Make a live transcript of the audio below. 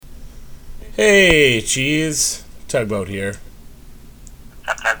Hey, Cheese. Tugboat here.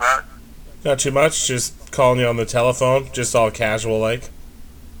 What's up, Tugboat? Not too much, just calling you on the telephone, just all casual like.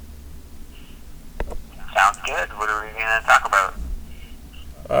 Sounds good. What are we going to talk about?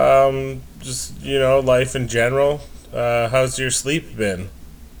 Just, life in general. How's your sleep been?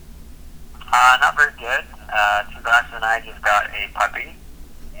 Not very good. Sebastian and I just got a puppy.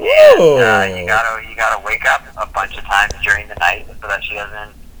 Whoa! And you gotta wake up a bunch of times during the night so that she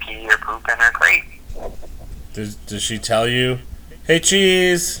doesn't pee or poop in her crate. Does she tell you, hey,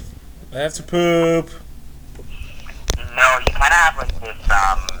 Cheese, I have to poop? No, you kind of have like this,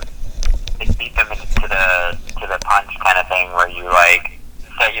 like beat them to the punch kind of thing where you like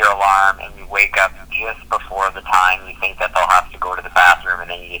set your alarm and you wake up just before the time you think that they'll have to go to the bathroom, and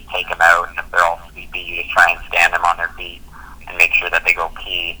then you just take them out, and if they're all sleepy, you just try and stand them on their feet and make sure that they go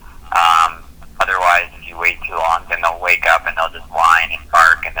pee. Otherwise, if you wait too long, then they'll wake up and they'll just whine and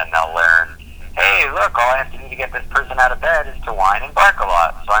bark, and then they'll learn, hey, look, all I have to do to get this person out of bed is to whine and bark a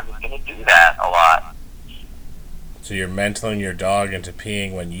lot, so I'm just going to do that a lot. So you're mentling your dog into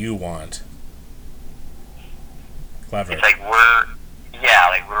peeing when you want. Clever. It's like we're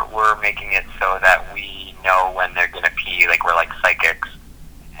making it so that we know when they're gonna pee. Like we're like psychics,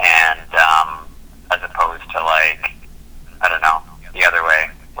 and as opposed to like I don't know the other way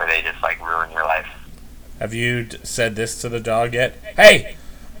where they just like ruin your life. Have you said this to the dog yet? Hey,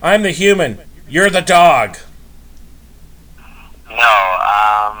 I'm the human. You're the dog. No,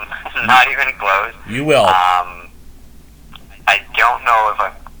 not even close. You will. I don't know if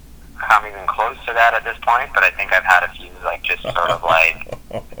I've come even close to that at this point, but I think I've had a few like just sort of like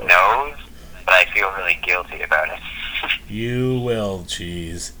no's, but I feel really guilty about it. You will,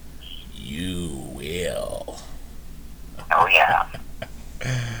 Cheese. You will. Oh yeah.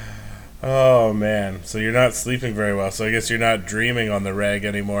 Oh man, so you're not sleeping very well, so I guess you're not dreaming on the reg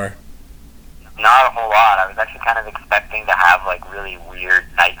anymore. Not a whole lot. I was actually kind of expecting to have like really weird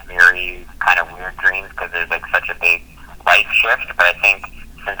nightmare-y kind of weird dreams because there's like such a big life shift, but I think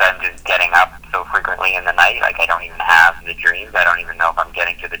since I'm just getting up so frequently in the night, like I don't even have the dreams. I don't even know if I'm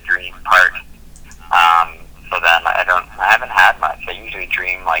getting to the dream part. So then I haven't had much. I usually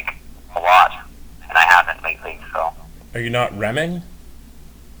dream like a lot, and I haven't lately. So. Are you not remming?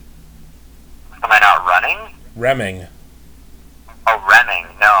 Am I not running? Remming. Oh, remming.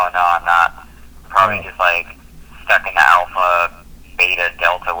 No, I'm not. Probably just like stuck in the alpha, beta,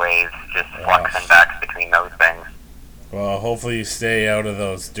 delta waves, just fluxing back between those things. Well, hopefully you stay out of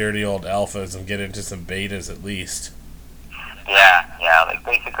those dirty old alphas and get into some betas at least. Yeah. Like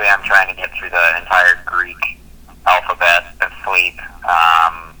basically, I'm trying to get through the entire Greek alphabet of sleep, and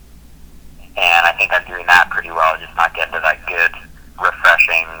I think I'm doing that pretty well. Just not getting to that good,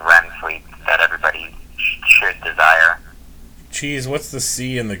 refreshing REM sleep that everybody should desire. Cheese, what's the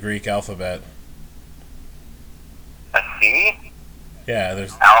C in the Greek alphabet? A C? Yeah,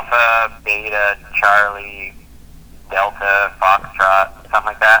 there's Alpha, Beta, Charlie, Delta, Foxtrot, something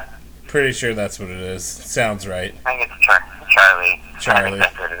like that. pretty sure that's what it is. Sounds right. I think it's Charlie. Charlie. I think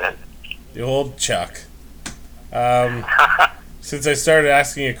that's what it is. The old Chuck. Since I started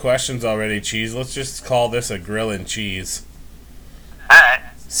asking you questions already, Cheese, let's just call this a grillin' cheese. Alright.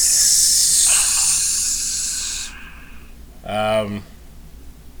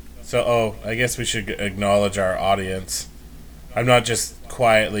 I guess we should acknowledge our audience. I'm not just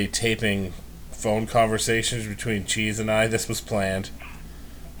quietly taping phone conversations between Cheese and I. This was planned.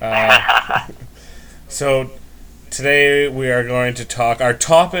 So today we are going to talk. Our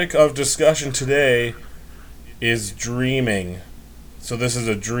topic of discussion today is dreaming. So this is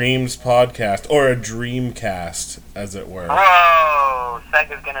a dreams podcast, or a dreamcast, as it were. Whoa!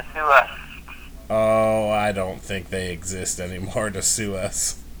 Sega's gonna sue us. Oh, I don't think they exist anymore to sue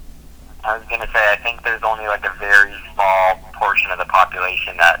us. I was gonna say, I think there's only like a very small portion of the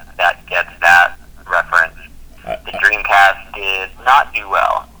population that gets that reference. The Dreamcast did not do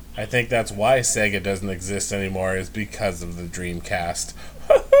well. I think that's why Sega doesn't exist anymore, is because of the Dreamcast.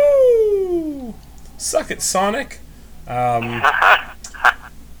 Woohoo! Suck it, Sonic!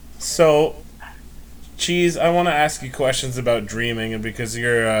 So, Cheese, I want to ask you questions about dreaming, and because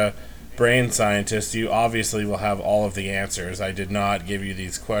you're a brain scientist, you obviously will have all of the answers. I did not give you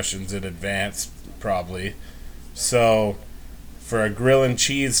these questions in advance, probably. So, for a grill and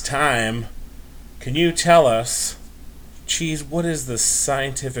cheese time, can you tell us, Cheese, what is the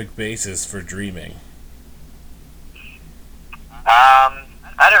scientific basis for dreaming?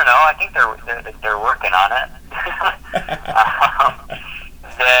 I don't know. I think they're working on it.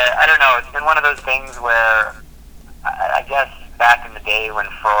 I don't know. It's been one of those things where I guess back in the day when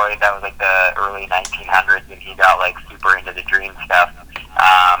Freud, that was like the early 1900s, and he got like super into the dream stuff.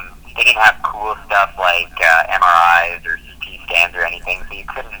 They didn't have cool stuff like MRIs or CT scans or anything, so you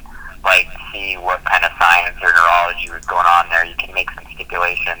couldn't like see what kind of science or neurology was going on there. You can make some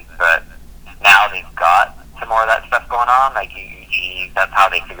stipulations, but now they've got some more of that stuff going on, like EEG. That's how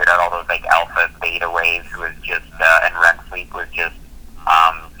they figured out all those like alpha, beta waves was just, and REM sleep was just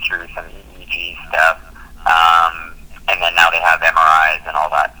through some EEG stuff. And then now they have MRIs and all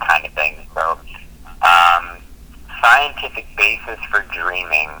that kind of thing. So, scientific basis for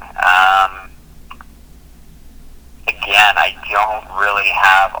dreaming. Again, I don't really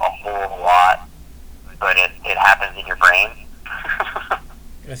have a whole lot, but it happens in your brain.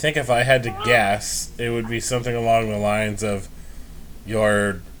 I think if I had to guess, it would be something along the lines of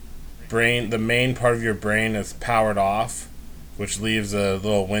your brain, the main part of your brain is powered off, which leaves a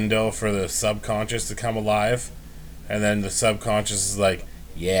little window for the subconscious to come alive. And then the subconscious is like,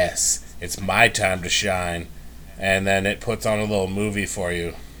 yes, it's my time to shine. And then it puts on a little movie for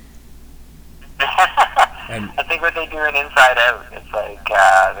you. And I think what they do in Inside Out, it's like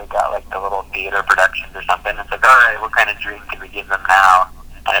they got like the little theater productions or something. It's like, all right, what kind of dream can we give them now?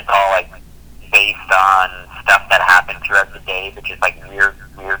 And it's all like based on stuff that happened throughout the day, which is like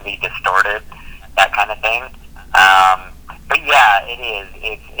weirdly distorted, that kind of thing. But yeah, it is.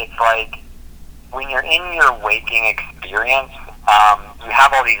 It's like when you're in your waking experience, you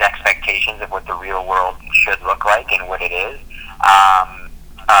have all these expectations of what the real world should look like and what it is.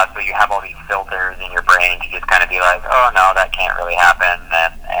 So you have all these filters in your brain to just kind of be like, oh no, that can't really happen,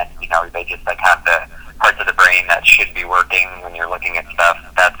 and you know, they just like have the parts of the brain that should be working when you're looking at stuff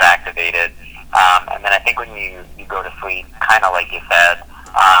that's activated. And then I think when you go to sleep, kind of like you said,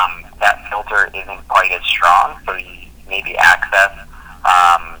 that filter isn't quite as strong, so you maybe access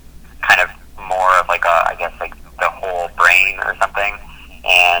kind of more of like I guess like the whole brain or something,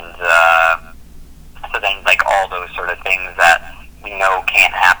 and so then like all those sort of things that we know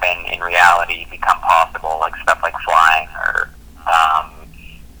can't happen in reality become possible, like stuff like flying or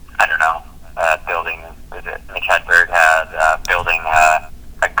I don't know, building. Was it Mitch Hedberg had building a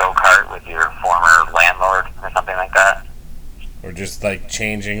go-kart with your former landlord or something like that? or just like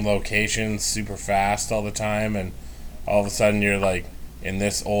changing locations super fast all the time, and all of a sudden you're like in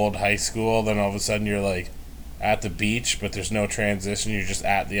this old high school, then all of a sudden you're like at the beach, but there's no transition, you're just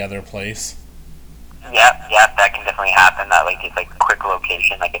at the other place. Yep, that can definitely happen. That like it's like a quick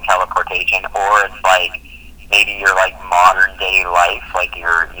location, like a teleportation, or it's like maybe you're like modern day life, like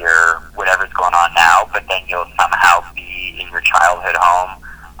your whatever's going on now, but then you'll somehow be in your childhood home.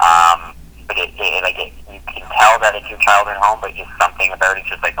 But you can tell that it's your childhood home, but just something about it's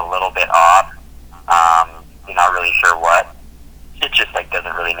just like a little bit off. You're not really sure what. It just like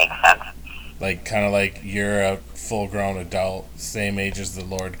doesn't really make sense. Like kind of like you're a full-grown adult, same age as the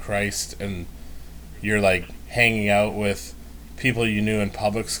Lord Christ, and you're like hanging out with people you knew in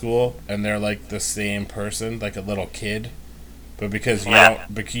public school, and they're like the same person, like a little kid. But because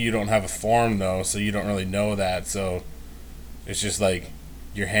you don't have a form though, so you don't really know that. So it's just like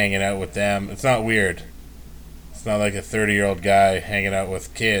you're hanging out with them. It's not weird. It's not like a 30-year-old guy hanging out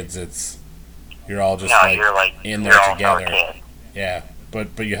with kids. It's you're all just like in there together. Yeah,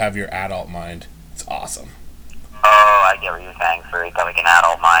 but you have your adult mind. It's awesome. Oh, I get what you're saying. So you got like an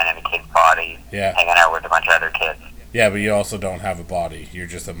adult mind and a kid's body, yeah, hanging out with a bunch of other kids. Yeah, but you also don't have a body. You're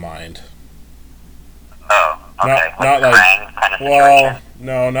just a mind. Oh, okay. Not like Krang kind of situation. Well,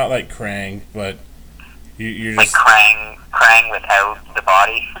 no, not like Krang, but you're like just Krang without the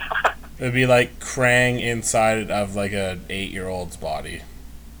body. It'd be like Krang inside of like an 8-year-old's body.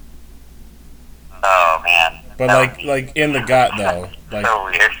 Oh man. But like in the gut though, like so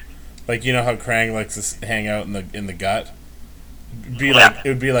weird. Like you know how Krang likes to hang out in the gut. It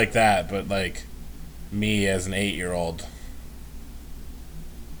would be like that, but like me as an 8-year-old.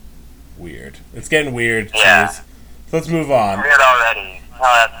 Weird. It's getting weird. Yeah. Geez. So let's move on. Weird already. No,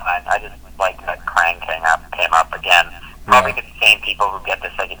 that's fine. I just like that Krang came up again. Probably the same people who get the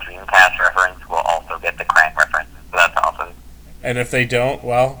Sega Dreamcast reference will also get the Krang reference. So that's awesome. And if they don't,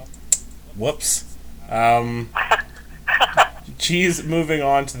 well, whoops. Geez, moving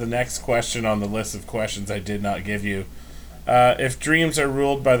on to the next question on the list of questions I did not give you. If dreams are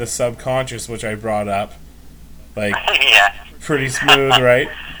ruled by the subconscious, which I brought up, like pretty smooth, right?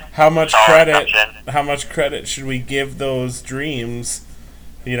 How much credit should we give those dreams?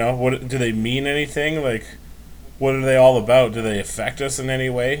 You know, what do they mean anything? Like, what are they all about? Do they affect us in any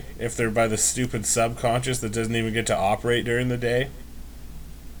way if they're by the stupid subconscious that doesn't even get to operate during the day?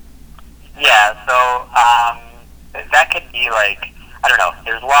 Yeah, so that could be like, I don't know,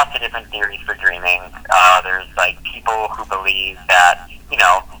 there's lots of different theories for dreaming. There's like people who believe that, you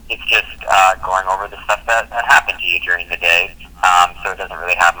know, it's just going over the stuff that happened to you during the day, so it doesn't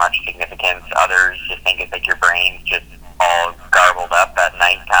really have much significance.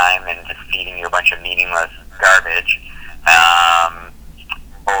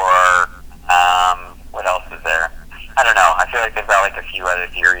 a few other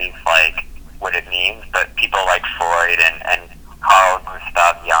theories, like what it means, but people like Freud and Carl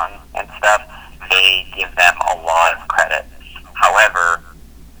Gustav Jung and stuff, they give them a lot of credit. However,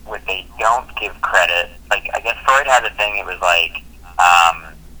 what they don't give credit, like, I guess Freud had a thing, it was like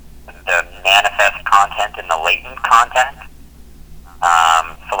the manifest content and the latent content.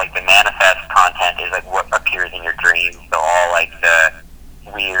 So, like, the manifest content is, like, what appears in your dreams, so all, like, the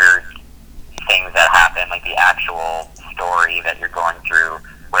weird things that happen, like the actual story that you're going through,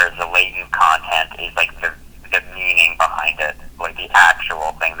 whereas the latent content is, like, the meaning behind it, like the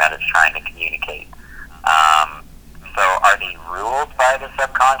actual thing that it's trying to communicate. So are they ruled by the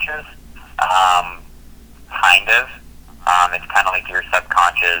subconscious? Kind of. It's kind of like your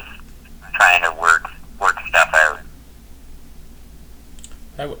subconscious trying to work stuff out.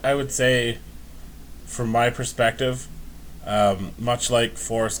 I would say, from my perspective, much like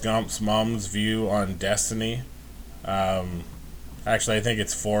Forrest Gump's mom's view on destiny, actually I think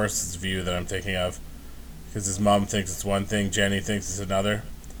it's Forrest's view that I'm thinking of, because his mom thinks it's one thing, Jenny thinks it's another.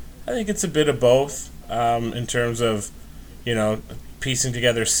 I think it's a bit of both, in terms of, piecing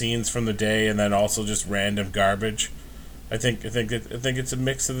together scenes from the day and then also just random garbage. I think it's a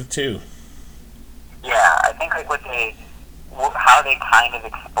mix of the two. Yeah, I think like how they kind of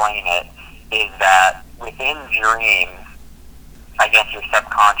explain it is that within dreams, I guess your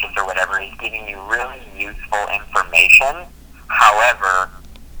subconscious or whatever is giving you really useful information. However,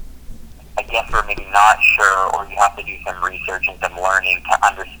 I guess we're maybe not sure, or you have to do some research and some learning to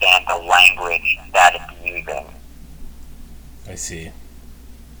understand the language that it's using. I see.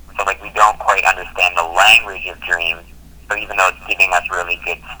 So, like, we don't quite understand the language of dreams, so even though it's giving us really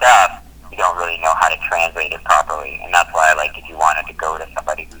good stuff, we don't really know how to translate it properly. And that's why, like, if you wanted to go to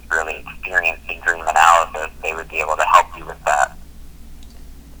somebody who's really experienced in dream analysis, they would be able to help you with that.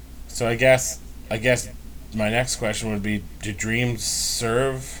 So I guess my next question would be, do dreams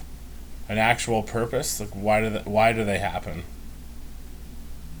serve an actual purpose? Like, why do they happen?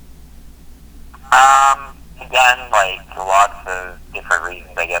 Again, like, lots of different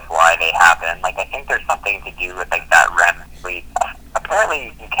reasons, I guess, why they happen. Like, I think there's something to do with, like, that REM sleep.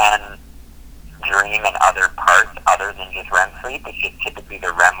 Apparently, you can dream in other parts other than just REM sleep. It's just typically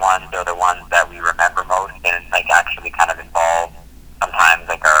the REM ones are the ones that we remember most, and it's, like, actually kind of involved sometimes,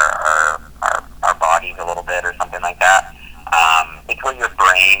 like, our bodies a little bit or something like that. It's where your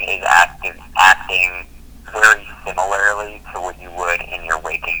brain is acting very similarly to what you would in your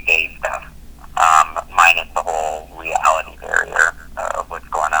waking day stuff, minus the whole reality barrier of what's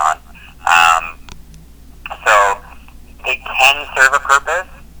going on. So they can serve a purpose,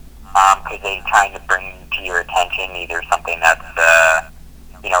 because they're trying to bring to your attention either something that's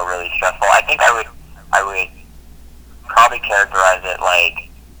really stressful. I think I would probably characterize it like,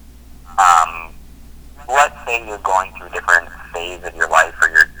 let's say you're going through different phase of your life, or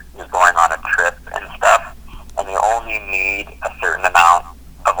you're going on a trip and stuff, and you only need a certain amount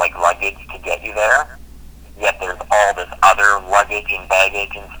of, like, luggage to get you there, yet there's all this other luggage and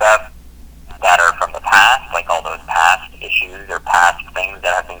baggage and stuff that are from the past, like all those past issues or past things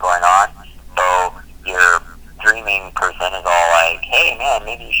that have been going on. So your dreaming person is all like, hey man,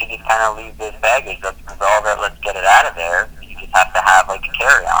 maybe you should just kind of leave this baggage, let's resolve it, let's get it out of there. You just have to have, like, a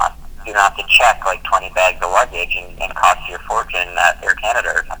carry-on. You don't have to check, like, 20 bags of luggage and cost you a fortune at Air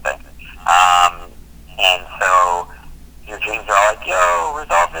Canada or something. And so your dreams are all like, yo,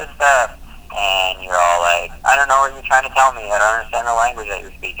 resolve this stuff. And you're all like, I don't know what you're trying to tell me. I don't understand the language that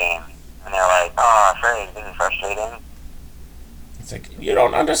you're speaking. And they're like, oh, Fred, this is frustrating. It's like, you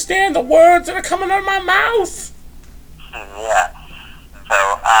don't understand the words that are coming out of my mouth. Yeah. So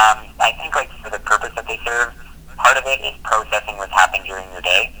I think, like, for the purpose that they serve, part of it is processing what's happened during your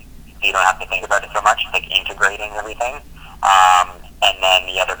day. So you don't have to think about it so much, like integrating everything. And then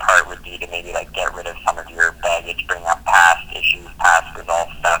the other part would be to maybe, like, get rid of some of your baggage, bring up past issues, past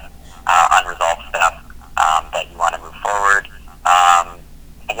resolved stuff, unresolved stuff that you want to move forward.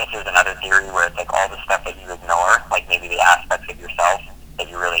 I guess there's another theory where it's like all the stuff that you ignore, like maybe the aspects of yourself that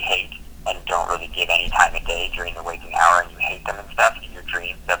you really hate and don't really give any time of day during the waking hour, and you hate them and stuff. In your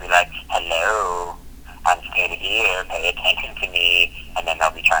dreams, they'll be like, hello, I'm still here, pay attention to me, and then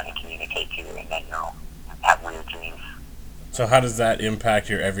they'll be trying to communicate to you, and then you'll have weird dreams. So how does that impact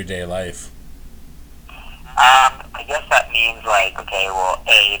your everyday life? I guess that means, like, okay, well,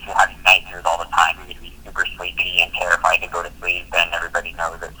 A, if you're having nightmares all the time, you're going to be super sleepy and terrified to go to sleep, and everybody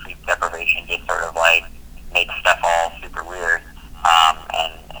knows that sleep deprivation just sort of, like, makes stuff all super weird,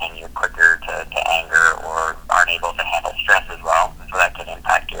 and you're quicker to anger or aren't able to handle stress as well, so that can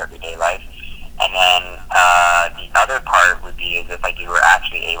impact your everyday life. And then the other part would be is if, like, you were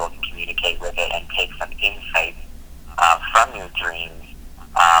actually able to communicate with it and take some insight from your dreams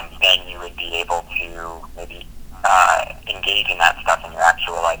then you would be able to maybe engage in that stuff in your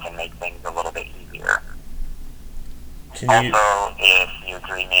actual life and make things a little bit easier. Also, if you're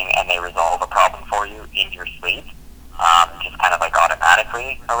dreaming and they resolve a problem for you in your sleep, just kind of like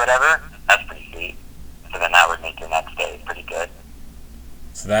automatically or whatever, that's pretty sweet. So then that would make your next day pretty good.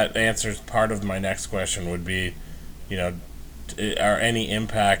 So that answers part of my next question would be, are any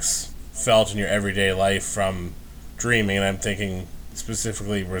impacts felt in your everyday life from dreaming? And I'm thinking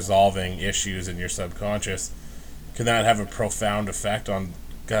specifically resolving issues in your subconscious. Can that have a profound effect on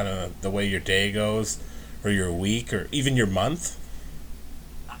kind of the way your day goes, or your week, or even your month?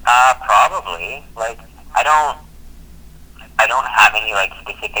 Probably. Like, I don't have any like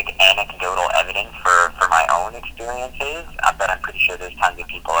specific anecdotal evidence for my own experiences, but I'm pretty sure there's tons of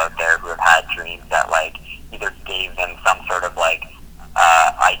people out there who have had dreams that like either gave them some sort of like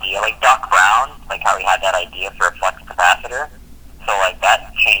idea, like Doc Brown, like how he had that idea for a flux capacitor. So like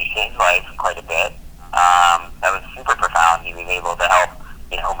that changed his life quite a bit. That was super profound. He was able to help,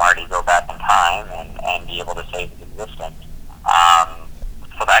 Marty go back in time and be able to save his existence.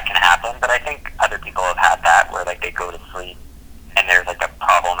 So that can happen, but I think other people have had that where like they go to sleep and there's like a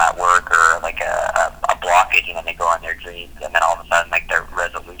problem at work or like a blockage, and then they go in their dreams, and then all of a sudden like their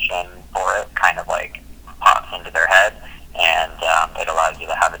resolution for it kind of like pops into their head, and it allows you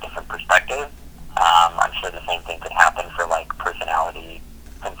to have a different perspective. I'm sure the same thing could happen for like personality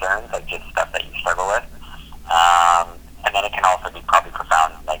concerns, like just stuff that you struggle with. And then it can also be probably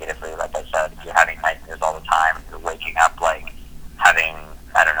profound negatively, like I said, if you're having nightmares all the time, you're waking up like having,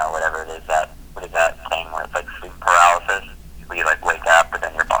 I don't know, whatever it is, what is that thing where it's like sleep paralysis, where you like wake up but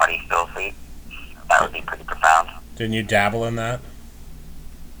then your body's still asleep? That would be pretty profound. Didn't you dabble in that?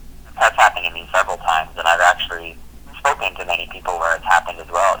 That's happened to me several times, and I've actually spoken to many people where it's happened as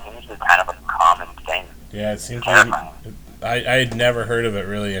well. It seems to be kind of a common thing. Yeah, it seems to be. I had never heard of it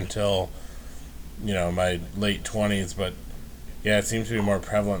really until, my late 20s, but yeah, it seems to be more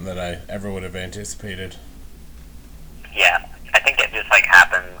prevalent than I ever would have anticipated. Yeah, I think it just like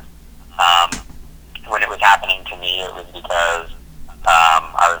happens. When it was happening to me, it was because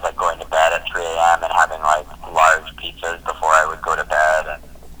I was like going to bed at 3 a.m. and having like large pizzas before I would go to bed, and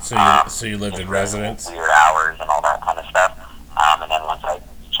so you lived in residence? Weird hours and all that kind of stuff. And then once I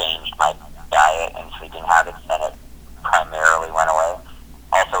changed my diet and sleeping habits, then it primarily went away.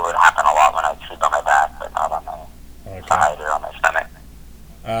 Also, it would happen a lot when I would sleep on my back, but not on my side or on my stomach.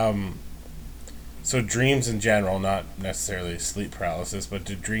 So dreams in general, not necessarily sleep paralysis, but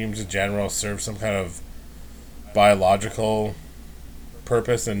do dreams in general serve some kind of biological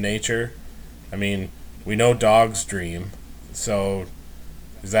purpose in nature? I mean, we know dogs dream, so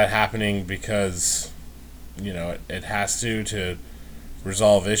is that happening because, it has to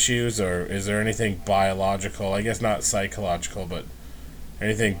resolve issues, or is there anything biological, I guess not psychological, but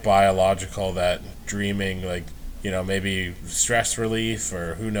anything biological that dreaming, like, maybe stress relief,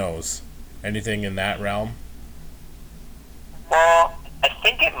 or who knows? Anything in that realm? Well, I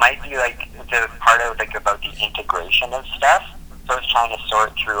think it might be like the part of like about the integration of stuff. So it's trying to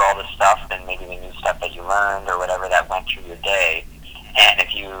sort through all the stuff and maybe the new stuff that you learned or whatever that went through your day. And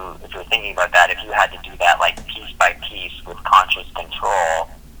if you're thinking about that, if you had to do that like piece by piece with conscious control,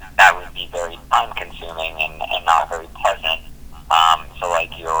 that would be very time consuming and not very pleasant. So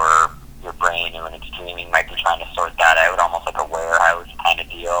like your brain when it's dreaming might be trying to sort that out, almost like a warehouse kind of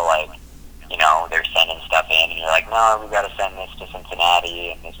deal, like, they're sending stuff in, and you're like, no, we got to send this to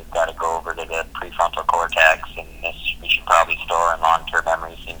Cincinnati, and this has got to go over to the prefrontal cortex, and this we should probably store in long-term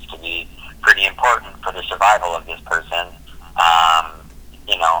memory. Seems to be pretty important for the survival of this person.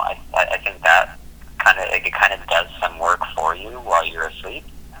 I think that kind of does some work for you while you're asleep,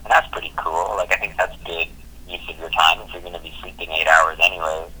 and that's pretty cool. Like, I think that's good use of your time. If you're going to be sleeping 8 hours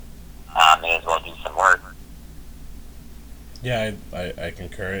anyway, may as well do some work. Yeah, I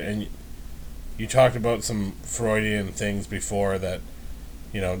concur. And you talked about some Freudian things before that,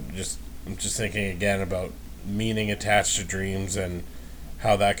 I'm just thinking again about meaning attached to dreams and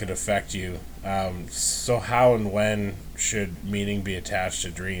how that could affect you. So how and when should meaning be attached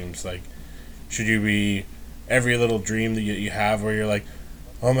to dreams? Like, should you be every little dream that you have where you're like,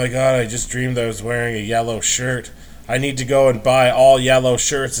 oh my God, I just dreamed I was wearing a yellow shirt. I need to go and buy all yellow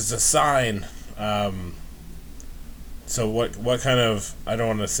shirts as a sign. So what kind of, I don't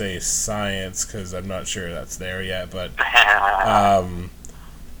want to say science because I'm not sure that's there yet, but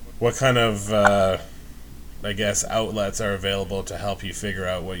what kind of, I guess, outlets are available to help you figure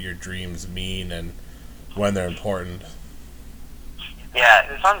out what your dreams mean and when they're important? Yeah,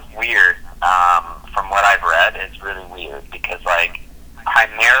 this one's weird. From what I've read, it's really weird because, like,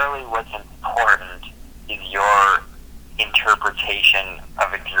 primarily what's important is your interpretation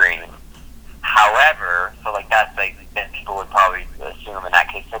of a dream. However, so like that's like then people would probably assume in that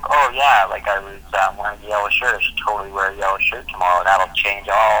case like, oh yeah, like I was wearing a yellow shirt, I should totally wear a yellow shirt tomorrow, and that'll change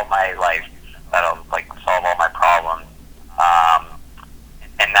all my life, that'll like solve all my problems.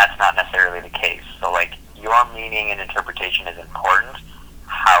 And that's not necessarily the case. So like your meaning and interpretation is important.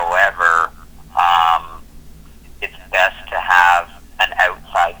 However, it's best to have an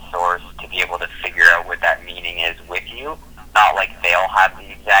outside source to be able to figure out what that meaning is with you. Not like they'll have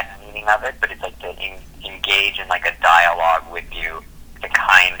the exact meaning of it, but it's like to engage in like a dialogue with you to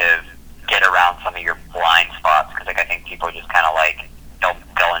kind of get around some of your blind spots. Because like I think people just kind of like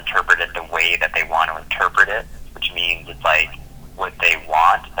they'll interpret it the way that they want to interpret it, which means it's like what they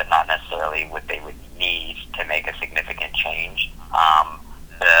want, but not necessarily what they would need to make a significant change.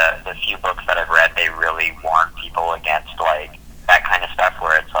 The few books that I've read, they really warn people against like that kind of stuff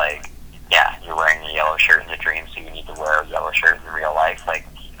where it's like, yeah, you're wearing a yellow shirt in the dream, so you need to wear a yellow shirt in real life. Like,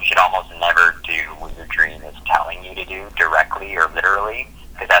 you should almost never do what your dream is telling you to do directly or literally,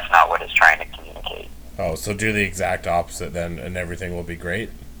 because that's not what it's trying to communicate. Oh, so do the exact opposite then, and everything will be great?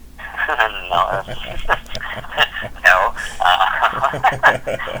 No.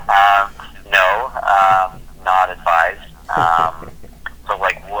 No. Not advised. So,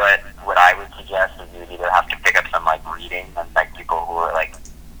 like, what I would suggest is you'd either have to pick up some, like, reading and, like, people who are, like,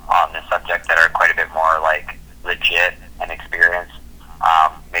 on this subject that are quite a bit more, like, legit and experienced.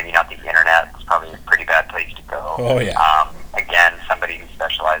 Maybe not the internet. It's probably a pretty bad place to go. Oh, yeah. Again, somebody who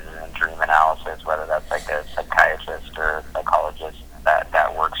specializes in dream analysis, whether that's, like, a psychiatrist or a psychologist,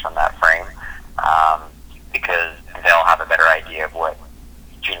 that works from that frame. Because they'll have a better idea of what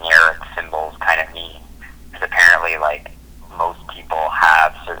generic symbols kind of mean. Because apparently, like, most people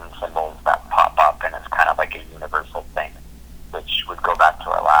have certain symbols that pop up, and it's kind of like a universal thing, which would go back to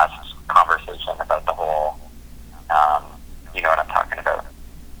our last conversation about the whole, you know what I'm talking about.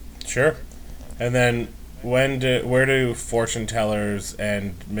 Sure. And then, where do fortune tellers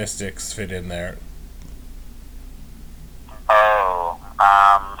and mystics fit in there? Oh,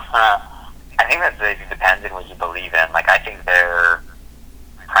 I think that it depends on what you believe in. Like, I think they're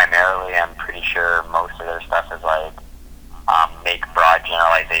primarily, I'm pretty sure most of their stuff is like, make broad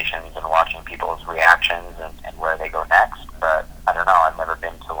generalizations and watching people's reactions and where they go next. But I don't know, I've never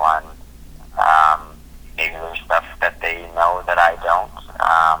been to one. Maybe there's stuff that they know that I don't.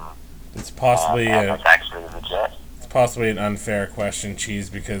 It's possibly it's actually legit. It's possibly an unfair question, Cheese,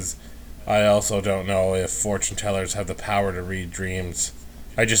 because I also don't know if fortune tellers have the power to read dreams.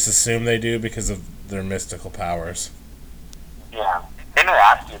 I just assume they do because of their mystical powers. Yeah. They may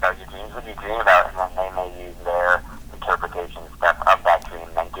ask you about your dreams, what you dream about, and then they may use their interpretation stuff of that dream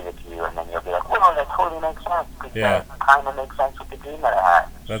and then give it to you, and then you'll be like, whoa, that totally makes sense. Because that kind of makes sense with the dream that I had.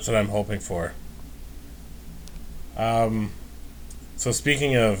 That's what I'm hoping for. So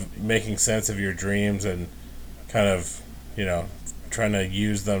speaking of making sense of your dreams and kind of, trying to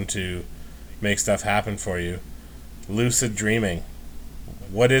use them to make stuff happen for you, lucid dreaming.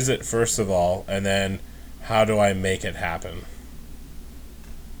 What is it, first of all, and then how do I make it happen?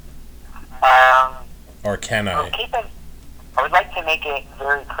 Or can I? I would like to make it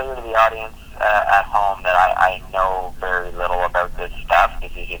very clear to the audience at home that I know very little about this stuff.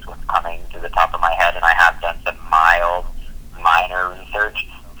 This is just what's coming to the top of my head, and I have done some minor research.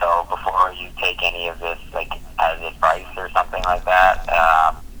 So before you take any of this like as advice or something like that,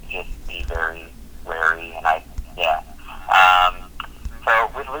 just be very wary. And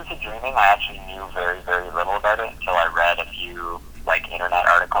so with lucid dreaming, I actually knew very, very little about it until I read a few like internet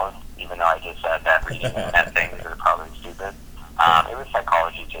articles. Even though I just said that reading internet things are probably stupid. It was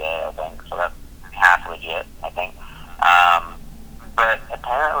Psychology Today, I think, so that's half legit, I think. But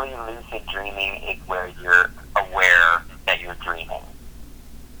apparently lucid dreaming is where you're aware that you're dreaming.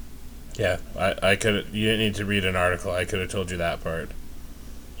 Yeah, I could. You didn't need to read an article. I could have told you that part.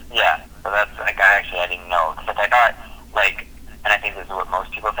 Yeah, so that's, like, I didn't know. Because I thought, like, and I think this is what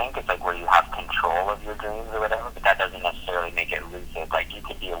most people think, it's like where you have control of your dreams or whatever, but that doesn't necessarily make it lucid. Like, you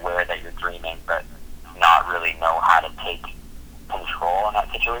could be aware that you're dreaming, but not really know how to take control in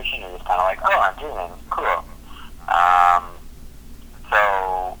that situation. You're just kind of like, oh, I'm dreaming. Cool.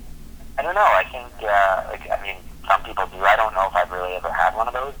 So, I don't know. I think, some people do. I don't know if I've really ever had one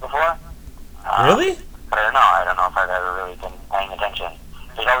of those before. Really? But I don't know. I don't know if I've ever really been paying attention.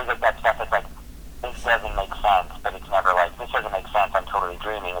 There's always like that stuff that's like, this doesn't make sense, but it's never like, this doesn't make sense, I'm totally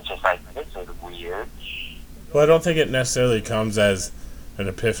dreaming. It's just like, this is weird. Well, I don't think it necessarily comes as an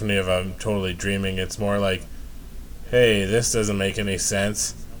epiphany of I'm totally dreaming. It's more like, hey, this doesn't make any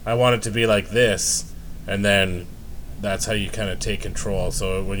sense. I want it to be like this. And then that's how you kind of take control.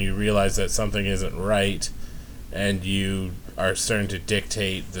 So when you realize that something isn't right, and you are starting to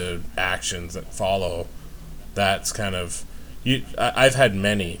dictate the actions that follow. That's kind of I've had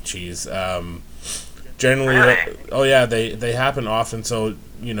many cheese. Generally, Really? oh yeah, they happen often. So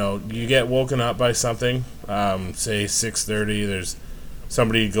you get woken up by something. Say 6:30. There's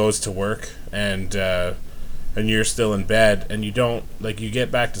somebody goes to work, and you're still in bed, and you don't you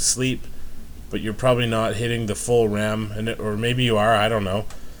get back to sleep, but you're probably not hitting the full REM, or maybe you are. I don't know,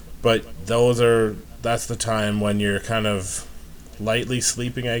 but that's the time when you're kind of lightly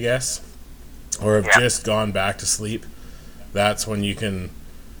sleeping, I guess, or have just gone back to sleep. That's when you can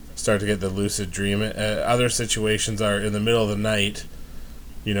start to get the lucid dream. Other situations are in the middle of the night.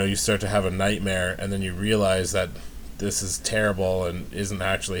 You start to have a nightmare, and then you realize that this is terrible and isn't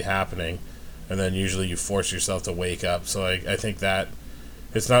actually happening, and then usually you force yourself to wake up. So I think that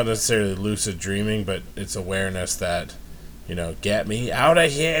it's not necessarily lucid dreaming, but it's awareness that, get me out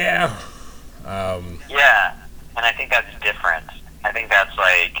of here. Yeah, and I think that's different. I think that's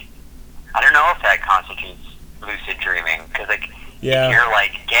I don't know if that constitutes lucid dreaming, because if you're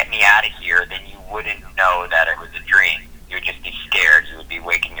get me out of here, then you wouldn't know that it was a dream. You would just be scared. You would be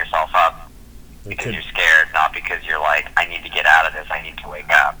waking yourself up because you're scared, not because you're I need to get out of this, I need to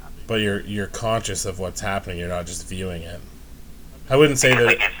wake up. But you're conscious of what's happening. You're not just viewing it. I wouldn't say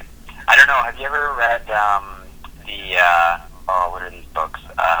that. I don't know. Have you ever read what are these books?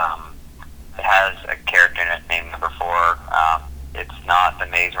 It has a character in it named Number 4. It's not The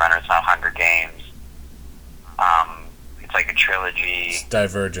Maze Runner. It's not Hunger Games. It's a trilogy. It's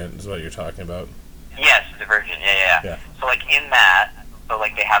Divergent is what you're talking about. Yes, Divergent. Yeah. So in that,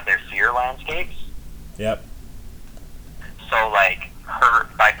 they have their fear landscapes. Yep. So her,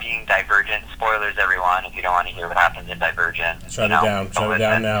 by being divergent, spoilers everyone if you don't want to hear what happens in Divergent. Shut it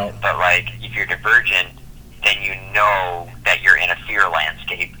down now. But if you're divergent, then you know that you're in a fear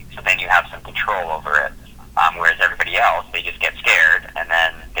landscape, so then you have some control over it. Whereas everybody else, they just get scared, and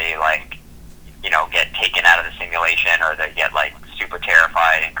then they get taken out of the simulation, or they get super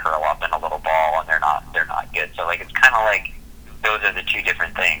terrified and curl up in a little ball, and they're not good. So it's kind of those are the two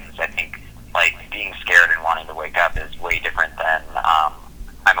different things. I think being scared and wanting to wake up is way different than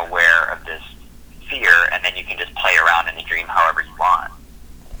I'm aware of this fear, and then you can just play around in the dream however you want.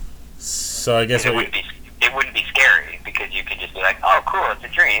 So I guess it wouldn't be scary, because you could just be oh cool, it's a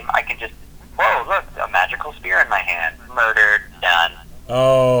dream. I can just, whoa, look, a magical spear in my hand, murdered, done.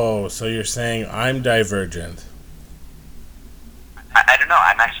 Oh, so you're saying I'm divergent? I don't know.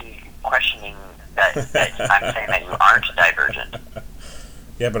 I'm actually questioning that I'm saying that you aren't divergent.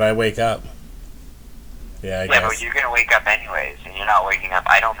 Yeah, but I wake up. Yeah, I guess. But you're going to wake up anyways, and you're not waking up.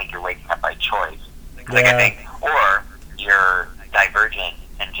 I don't think you're waking up by choice. I think, or you're divergent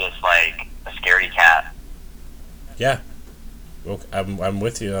and just a scaredy cat. Yeah. Well, I'm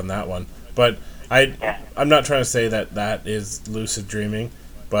with you on that one. But I'm not trying to say that is lucid dreaming,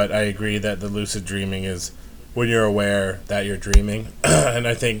 but I agree that the lucid dreaming is when you're aware that you're dreaming. And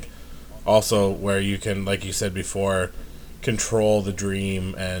I think also where you can, like you said before, control the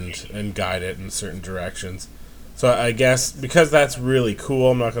dream and guide it in certain directions. So I guess because that's really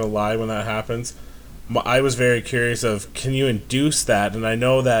cool, I'm not going to lie, when that happens, I was very curious of, can you induce that? And I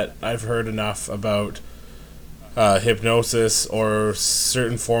know that I've heard enough about hypnosis or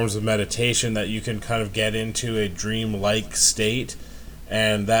certain forms of meditation that you can kind of get into a dream-like state,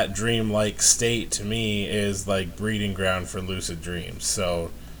 and that dream-like state to me is breeding ground for lucid dreams.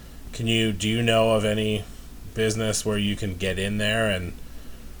 So do you know of any business where you can get in there and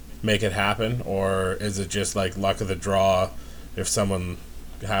make it happen, or is it just luck of the draw if someone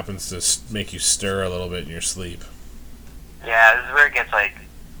happens to make you stir a little bit in your sleep? Yeah, this is where it gets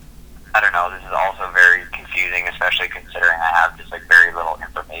I don't know, this is also very confusing, especially considering I have just very little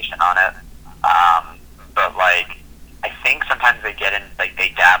information on it. But I think sometimes they get in, they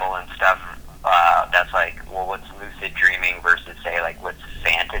dabble in stuff that's well, what's lucid dreaming versus say what's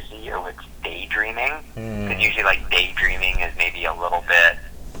fantasy or what's daydreaming. Because usually daydreaming is maybe a little bit,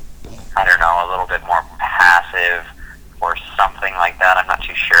 I don't know, a little bit more passive or something like that. I'm not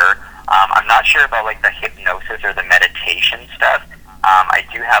too sure. I'm not sure about the hypnosis or the meditation stuff. I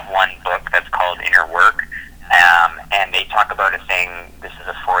do have one book that's called Inner Work, and they talk about a thing, this is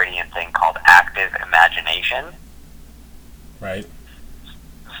a Freudian thing called active imagination. Right.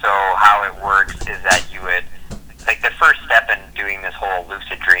 So how it works is that you would, the first step in doing this whole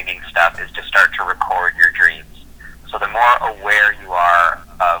lucid dreaming stuff is to start to record your dreams. So the more aware you are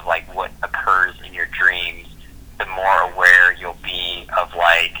of what occurs in your dreams, the more aware you'll be of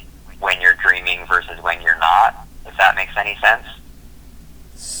when you're dreaming versus when you're not, if that makes any sense.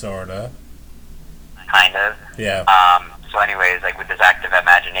 Sorta. Kind of. Yeah. So anyways, with this active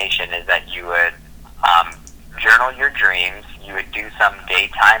imagination is that you would journal your dreams. You would do some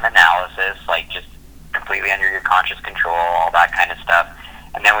daytime analysis, like just completely under your conscious control, all that kind of stuff.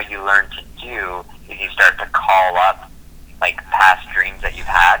 And then what you learn to do is you start to call up like past dreams that you've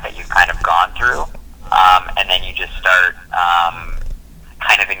had that you've kind of gone through, and then you just start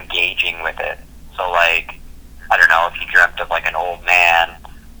kind of engaging with it. So like, I don't know, if you dreamt of like an old man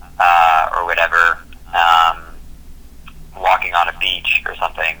or whatever, walking on a beach or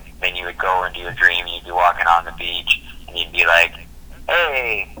something, then you would go into your dream and you'd be walking on the beach and you'd be like,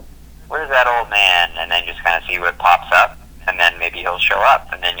 hey, where's that old man? And then just kind of see what pops up, and then maybe he'll show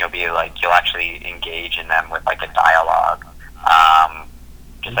up, and then you'll be like, you'll actually engage in them with like a dialogue.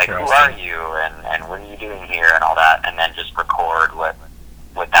 Just like, who are you, and what are you doing here, and all that, and then just record what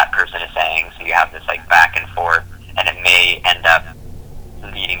that person is saying, so you have this like back and forth, and it may end up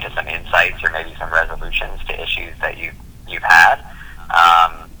leading to some insights or maybe some resolutions to issues that you've had.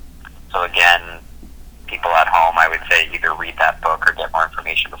 So again, people at home, I would say either read that book or get more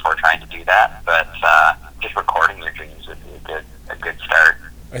information before trying to do that, but just recording your dreams would be a good start.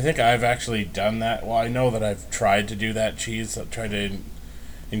 I think I've actually done that. Well, I know that I've tried to do that, Cheese. I've tried to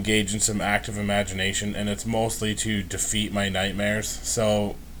engage in some active imagination, and it's mostly to defeat my nightmares.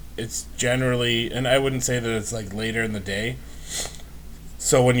 So it's generally, and I wouldn't say that it's like later in the day.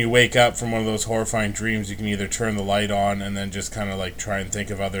 So when you wake up from one of those horrifying dreams, you can either turn the light on and then just kind of like try and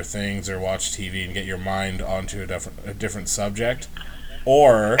think of other things, or watch TV and get your mind onto a different subject,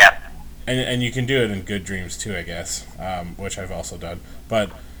 or and you can do it in good dreams too, I guess, which I've also done.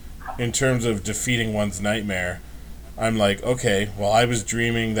 But in terms of defeating one's nightmare, I'm like, okay, well, I was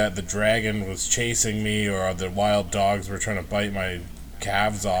dreaming that the dragon was chasing me, or the wild dogs were trying to bite my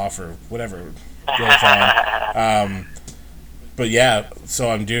calves off, or whatever goes on. But yeah, so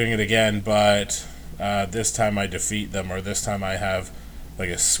I'm doing it again, but this time I defeat them, or this time I have like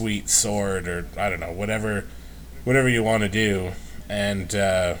a sweet sword, or I don't know, whatever you want to do, and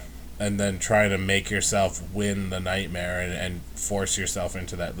then try to make yourself win the nightmare and force yourself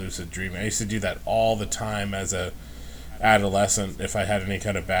into that lucid dream. I used to do that all the time as a adolescent if I had any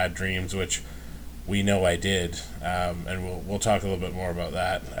kind of bad dreams, which we know I did, and we'll talk a little bit more about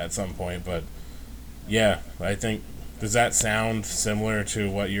that at some point. But yeah, I think, does that sound similar to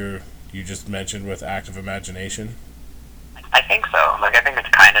what you just mentioned with active imagination? I think so. Like, I think it's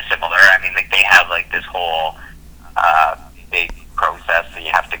kind of similar. I mean, like, they have like this whole big process that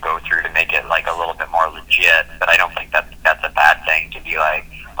you have to go through to make it like a little bit more legit. But I don't think that's a bad thing to be like,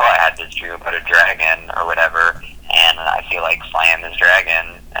 oh, I had this dream about a dragon or whatever, and I feel like slaying this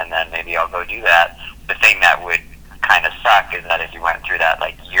dragon, and then maybe I'll go do that. The thing that would kind of suck is that if you went through that,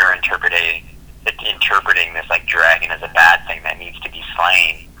 like, you're interpreting this like dragon as a bad thing that needs to be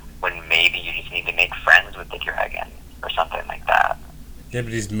slain, when maybe you just need to make friends with the dragon or something like that. Yeah,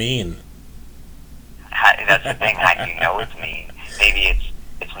 but he's mean. That's the thing. How do you know it's mean? Maybe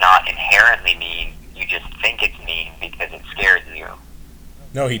it's not inherently mean. You just think it's mean because it scares you.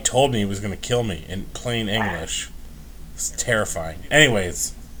 No, he told me he was going to kill me in plain English. It's terrifying.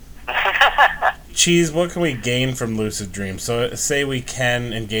 Anyways, Cheese, what can we gain from lucid dreams? So say we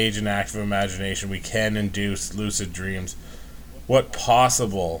can engage in active imagination, we can induce lucid dreams. What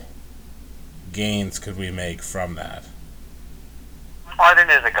possible gains could we make from that? Well, I think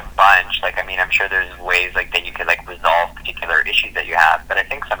there's like a bunch. Like, I mean, I'm sure there's ways like that you could like resolve particular issues that you have. But I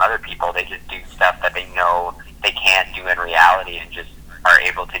think some other people, they just do stuff that they know they can't do in reality, and just are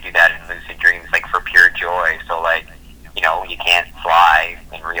able to do that in lucid dreams, like for pure joy. So like, you know, you can't fly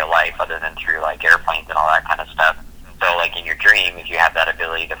in real life other than through like airplanes and all that kind of stuff. So like in your dream, if you have that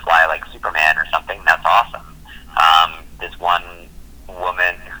ability to fly like Superman or something, that's awesome. This one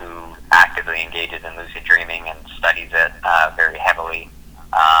woman who actively engages in lucid dreaming and studies it very heavily,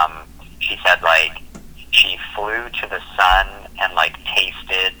 she said like she flew to the sun and like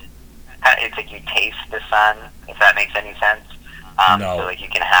tasted. It's like you taste the sun, if that makes any sense. No. So like you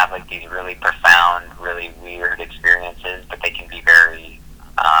can have like these really profound, really weird experiences, but they can be very,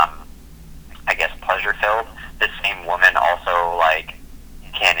 I guess, pleasure filled. This same woman also like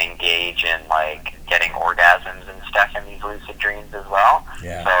can engage in like getting orgasms and stuff in these lucid dreams as well.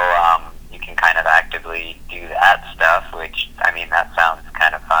 Yeah. So you can kind of actively do that stuff, which, I mean, that sounds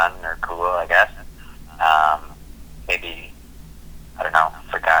kind of fun or cool, I guess. Maybe, I don't know,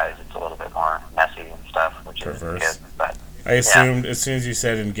 for guys it's a little bit more messy and stuff, which perverse. is good. But I assumed, as soon as you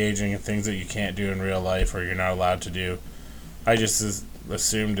said engaging in things that you can't do in real life or you're not allowed to do, I just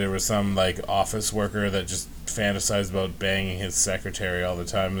assumed there was some like office worker that just fantasized about banging his secretary all the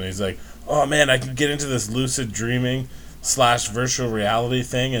time, and he's like, oh man, I can get into this lucid dreaming / virtual reality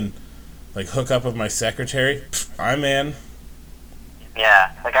thing and like hook up with my secretary. Pfft, I'm in.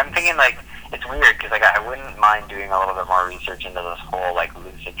 yeah, like I'm thinking like it's weird because like I wouldn't mind doing a little bit more research into this whole like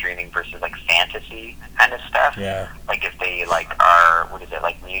lucid dreaming versus like fantasy kind of stuff. Yeah. Like if they like are what is it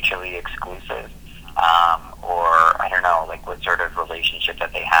like mutually exclusive, or I don't know like what sort of relationship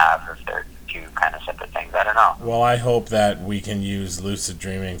that they have, or if they're two kind of separate things. I don't know. Well, I hope that we can use lucid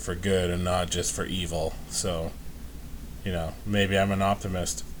dreaming for good and not just for evil. So, maybe I'm an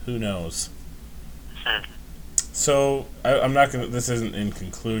optimist. Who knows? So, I'm not going to... This isn't in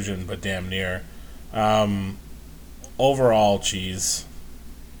conclusion, but damn near. Overall, Cheese,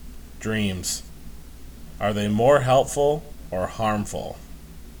 dreams, are they more helpful or harmful?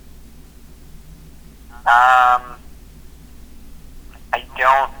 I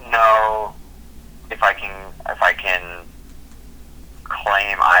don't know if I can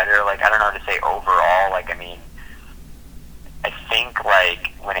claim either. Like, I don't know how to say overall. Like, I mean, I think,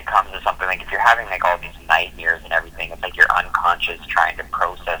 like, when it comes to something, like, if you're having, like, all these nightmares and everything, it's like your unconscious trying to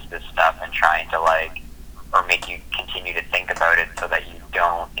process this stuff and trying to, like, or make you continue to think about it so that you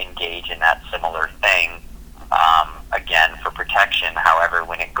don't engage in that similar thing, again, for protection. However,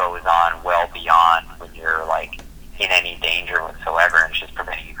 when it goes on well beyond when you're, like, in any danger whatsoever and it's just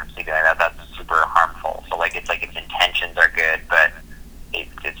preventing you from sleeping like that, that's super harmful. So, like, it's like its intentions are good, but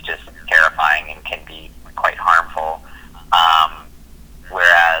it's just terrifying and can be quite harmful.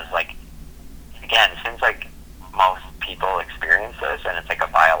 Whereas, like, again, since, like, most people experience this and it's like a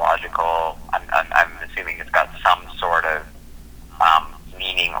biological, I'm assuming it's got some sort of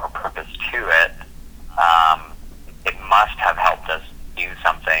meaning or purpose to it, it must have helped us do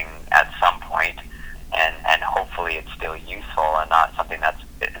something at some point, and hopefully it's still useful and not something that's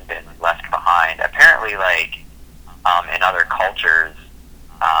been left behind. Apparently, like, in other cultures,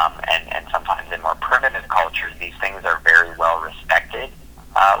 and sometimes in more primitive cultures, these things are very well respected,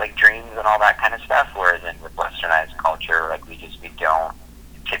 like dreams and all that kind of stuff, whereas with westernized culture, like, we don't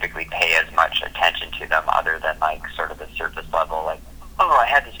typically pay as much attention to them other than, like, sort of the surface level, like, oh, I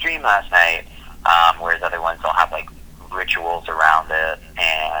had this dream last night, whereas other ones will have, like, rituals around it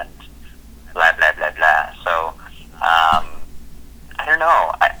and blah, blah, blah, blah. So, I don't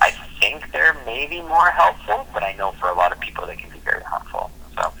know. I think they're maybe more helpful, but I know for a lot of people they can be very harmful.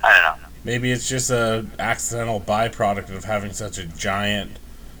 So, I don't know. Maybe it's just a accidental byproduct of having such a giant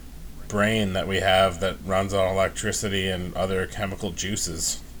brain that we have that runs on electricity and other chemical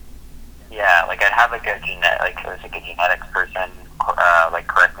juices. Yeah, like, I'd have, like, a genetics person, like,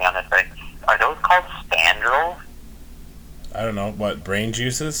 correct me on this, but are those called spandrels? I don't know, what, brain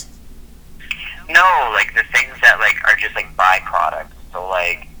juices? No, like, the things that, like, are just, like, byproducts. So,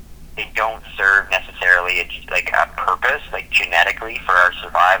 like, they don't serve necessarily a purpose, like, genetically for our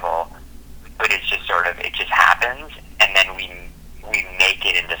survival, but it's just sort of, it just happens, and then we make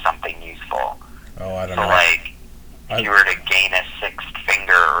it into something useful. Oh, I don't know. So, like, if you were to gain a sixth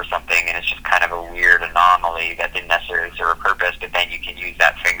finger or something, and it's just kind of a weird anomaly that didn't necessarily serve a purpose, but then you can use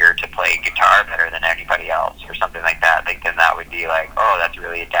that finger to play guitar better than anybody else, or something like that, like, then that would be like, oh, that's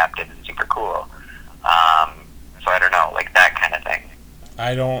really adaptive and super cool. So I don't know, like, that kind of thing.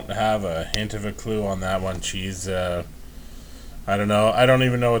 I don't have a hint of a clue on that one, Cheese. I don't know. I don't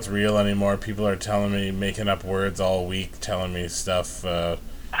even know it's real anymore. People are telling me, making up words all week, telling me stuff.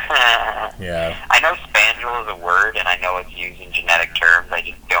 Yeah. I know spandrel is a word, and I know it's used in genetic terms. I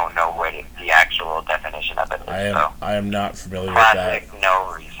just don't know what the actual definition of it is. I am not familiar classic, with that.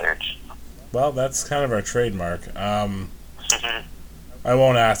 No research. Well, that's kind of our trademark. I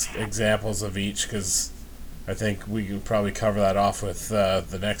won't ask examples of each because I think we can probably cover that off with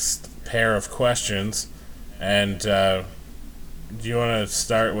the next pair of questions. And do you want to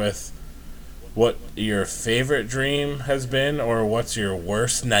start with what your favorite dream has been, or what's your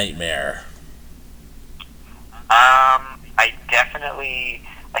worst nightmare? I definitely,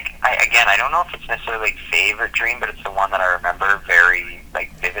 like, I don't know if it's necessarily like favorite dream, but it's the one that I remember very,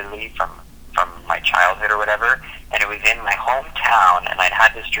 like, vividly from my childhood or whatever. And it was in my hometown, and I'd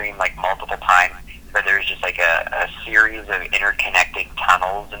had this dream, like, multiple times, where there was just, like, a series of interconnected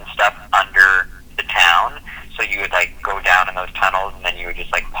tunnels and stuff under the town. So you would, like, go down in those tunnels, and then you would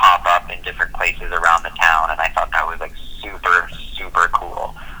just, like, pop up in different places around the town, and I thought that was, like, super, super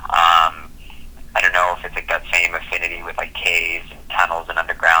cool. I don't know if it's, like, that same affinity with, like, caves and tunnels and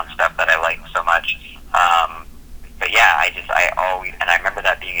underground stuff that I like so much. But yeah, I always, and I remember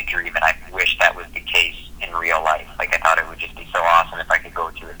that being a dream, and I wish that was the case in real life. Like, I thought it would just be so awesome if I could go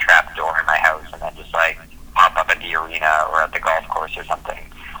to a trap door in my house and then just, like, pop up at the arena or at the golf course or something.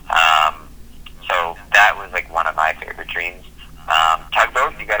 So that was, like, one of my favorite dreams.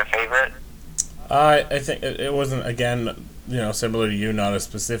 Tugboat, you got a favorite? I think it wasn't, again, similar to you, not a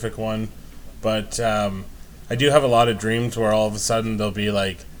specific one, but I do have a lot of dreams where all of a sudden there'll be,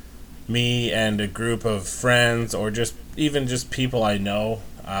 like, me and a group of friends, or even just people I know,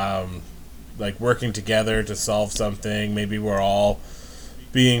 like working together to solve something. Maybe we're all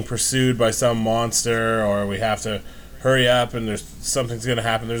being pursued by some monster, or we have to hurry up and something's going to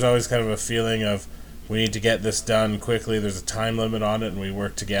happen. There's always kind of a feeling of we need to get this done quickly. There's a time limit on it, and we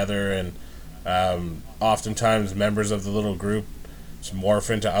work together. And oftentimes members of the little group just morph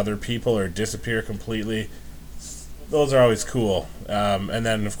into other people or disappear completely. Those are always cool. And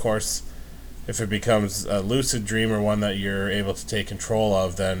then, of course, if it becomes a lucid dream or one that you're able to take control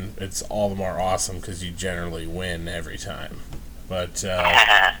of, then it's all the more awesome because you generally win every time. But,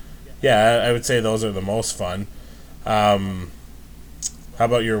 yeah, I would say those are the most fun. How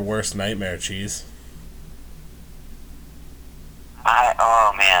about your worst nightmare, Cheese?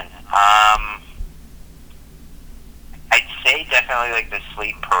 Oh, man. I'd say definitely, like, the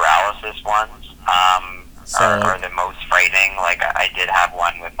sleep paralysis ones are the most frightening. Like, I did have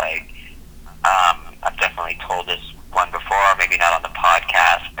one with, like, I've definitely told this one before, maybe not on the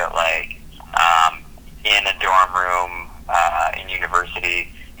podcast, but, like, in a dorm room in university,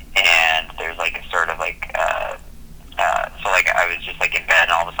 and there's, like, a sort of, like, so, like, I was just, like, in bed,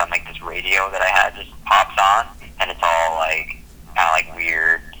 and all of a sudden, like, this radio that I had just pops on, and it's all, like, kind of, like,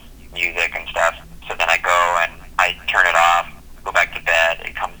 weird music and stuff. So then I go and I turn it off, go back to bed,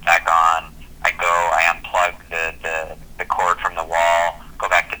 it comes back on, I unplug the cord from the wall, go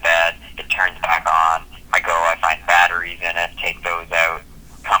back to bed, it turns back on, I find batteries in it, take those out,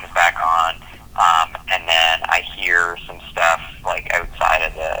 comes back on, and then I hear some stuff, like, outside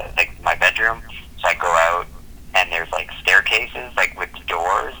of my bedroom, so I go out, and there's, like, staircases, like, with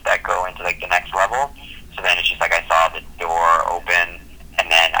doors that go into, like, the next level, so then it's just, like, I saw the door open, and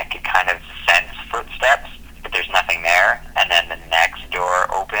then I could kind of sense footsteps, but there's nothing there, and then the next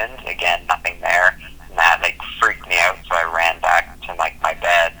door opened, again, nothing there, and that, like, freaked me out, so I ran back to, like, my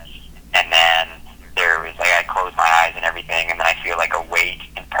bed, and then there was, like, I closed my eyes and everything, and then I feel, like, a weight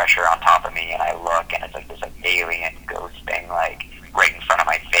and pressure on top of me, and I look, and it's, like, this, like, alien ghost thing, like, right in front of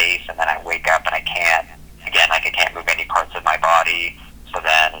my face, and then I wake up, and I can't move any parts of my body, so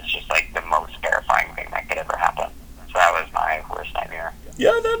then it's just, like, the most terrifying thing that could ever happen. So that was my worst nightmare.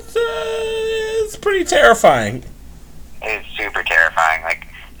 Yeah, that's it's pretty terrifying. It is super terrifying. Like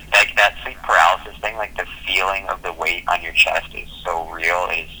that sleep paralysis thing, like the feeling of the weight on your chest is so real.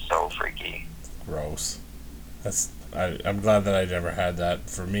 It is so freaky. Gross. I'm glad that I never had that.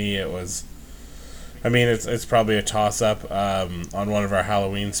 For me, it was. I mean, it's probably a toss up. On one of our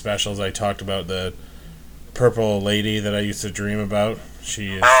Halloween specials, I talked about the purple lady that I used to dream about.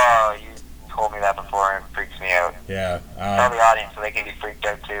 She is. Oh, you told me that before, and it freaks me out. Yeah. Tell the audience so they can be freaked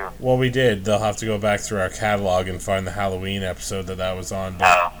out too. Well, we did. They'll have to go back through our catalog and find the Halloween episode that was on.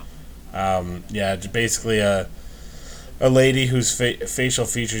 But, yeah, basically a lady whose facial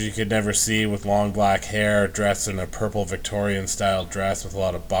features you could never see, with long black hair, dressed in a purple Victorian-style dress with a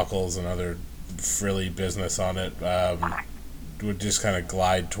lot of buckles and other frilly business on it, would just kind of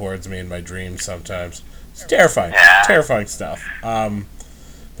glide towards me in my dreams sometimes. It's terrifying. Yeah. Terrifying stuff.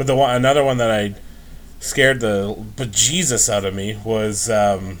 But another one that I scared the bejesus out of me was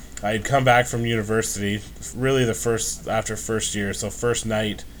I had come back from university, really after first year, so first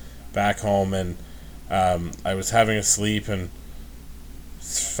night back home, and I was having a sleep and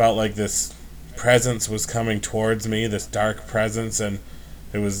felt like this presence was coming towards me, this dark presence, and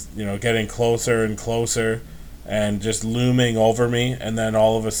it was, getting closer and closer and just looming over me, and then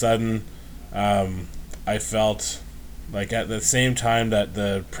all of a sudden I felt like at the same time that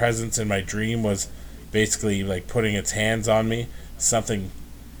the presence in my dream was basically like putting its hands on me, something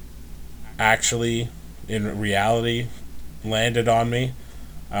actually in reality landed on me.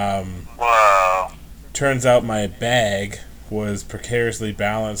 Whoa. Turns out my bag was precariously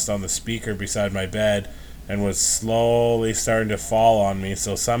balanced on the speaker beside my bed and was slowly starting to fall on me.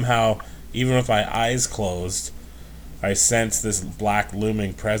 So somehow, even with my eyes closed, I sensed this black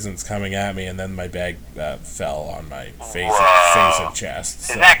looming presence coming at me, and then my bag fell on my face and chest.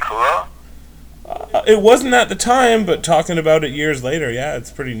 So. Isn't that cool? It wasn't at the time, but talking about it years later, yeah, it's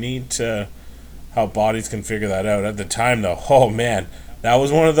pretty neat how bodies can figure that out. At the time, though, oh man, that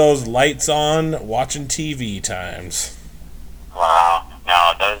was one of those lights on, watching TV times. Wow. No,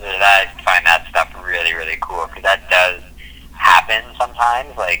 I find that stuff really, really cool, because that does happen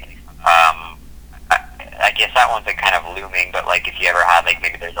sometimes. Like, I guess that one's kind of looming, but like if you ever had, like,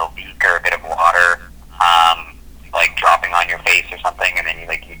 maybe there's a leak or a bit of water, like dropping on your face or something, and then you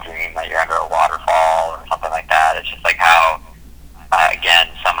dream that you're under a waterfall or something like that. It's just like how, again,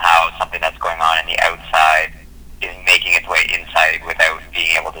 somehow something that's going on in the outside is making its way inside without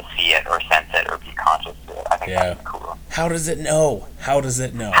being able to see it or sense it or be conscious of it. I think that's cool. How does it know? How does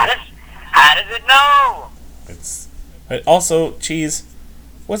But also, Cheese,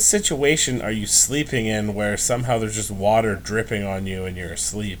 what situation are you sleeping in where somehow there's just water dripping on you and you're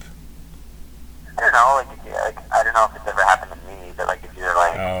asleep? I don't know, I don't know if it's ever happened to me, but like if you're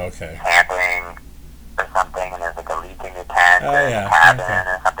like Oh, okay. camping or something and there's like a leak in your tent Oh, or in yeah. your cabin Okay.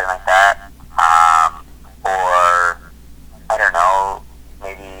 or something like that. Or I don't know,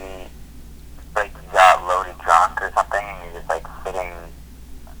 maybe like you got loaded drunk or something and you're just like sitting,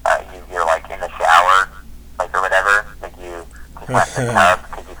 you're like in the shower, like or whatever, like you just went in the tub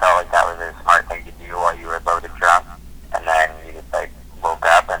because you felt like that was a smart thing to do while you were loaded drunk, and then you just like woke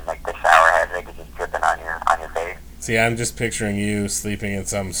up and like the shower head like was just dripping on your face. See, I'm just picturing you sleeping in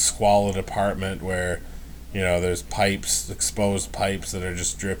some squalid apartment where, there's pipes, exposed pipes that are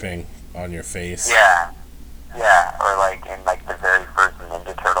just dripping on your face. Yeah, yeah, or like in like the very first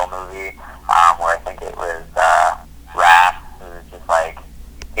Ninja Turtle movie, where I think it was Raph, who was just like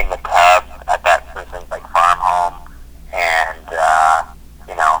in the tub at that person's like farm home, and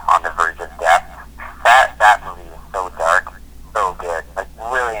on the verge of death. That movie is so dark, so good, like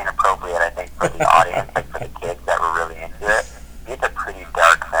really inappropriate. I think for the audience, like for the kids that were really into it. It's a pretty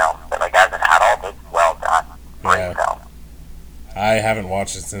dark film, but like as an adult, it's well done. Great film. I haven't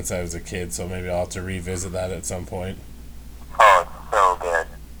watched it since I was a kid, so maybe I'll have to revisit that at some point. Oh, it's so good.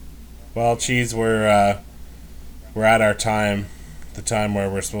 Well, Cheese, we're at our time, the time where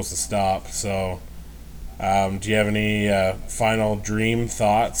we're supposed to stop. So, do you have any final dream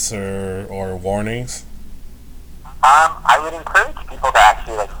thoughts or warnings? I would encourage people to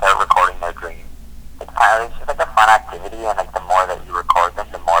actually like start recording their dreams. It's just like a fun activity, and like the more that you record them,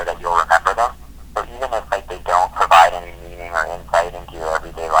 the more that you'll remember them. So even if like they don't provide any meaning or insight into your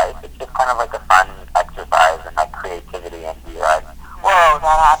everyday life, it's just kind of like a fun exercise and like creativity, and be like, whoa,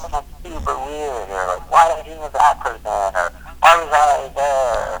 that happened, that's super weird, or like, why did I dream of that person, or why was I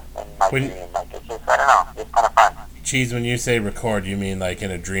there in my dream? Like it's just, I don't know, it's kind of fun. Cheese, when you say record, you mean like in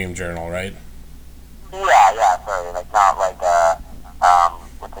a dream journal, right? Yeah, sorry, like not like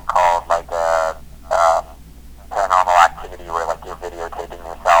what's it called, like a paranormal activity where like you're videotaping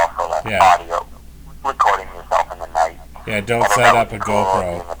yourself or like audio recording yourself in the night. Yeah, don't set up a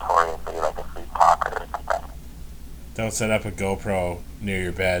GoPro. Being notorious that you're like a sleep talker or something. Don't set up a GoPro near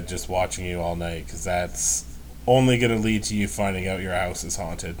your bed just watching you all night, because that's only going to lead to you finding out your house is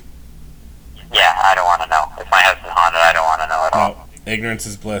haunted. Yeah, I don't want to know. If my house is haunted, I don't want to know at all. Ignorance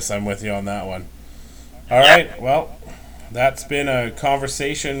is bliss. I'm with you on that one. All right, well, that's been a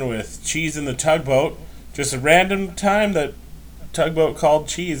conversation with Cheese in the Tugboat. Just a random time that tugboat called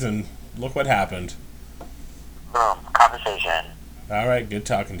Cheese, and look what happened. Boom. Conversation. All right, good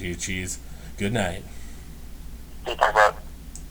talking to you, Cheese. Good night.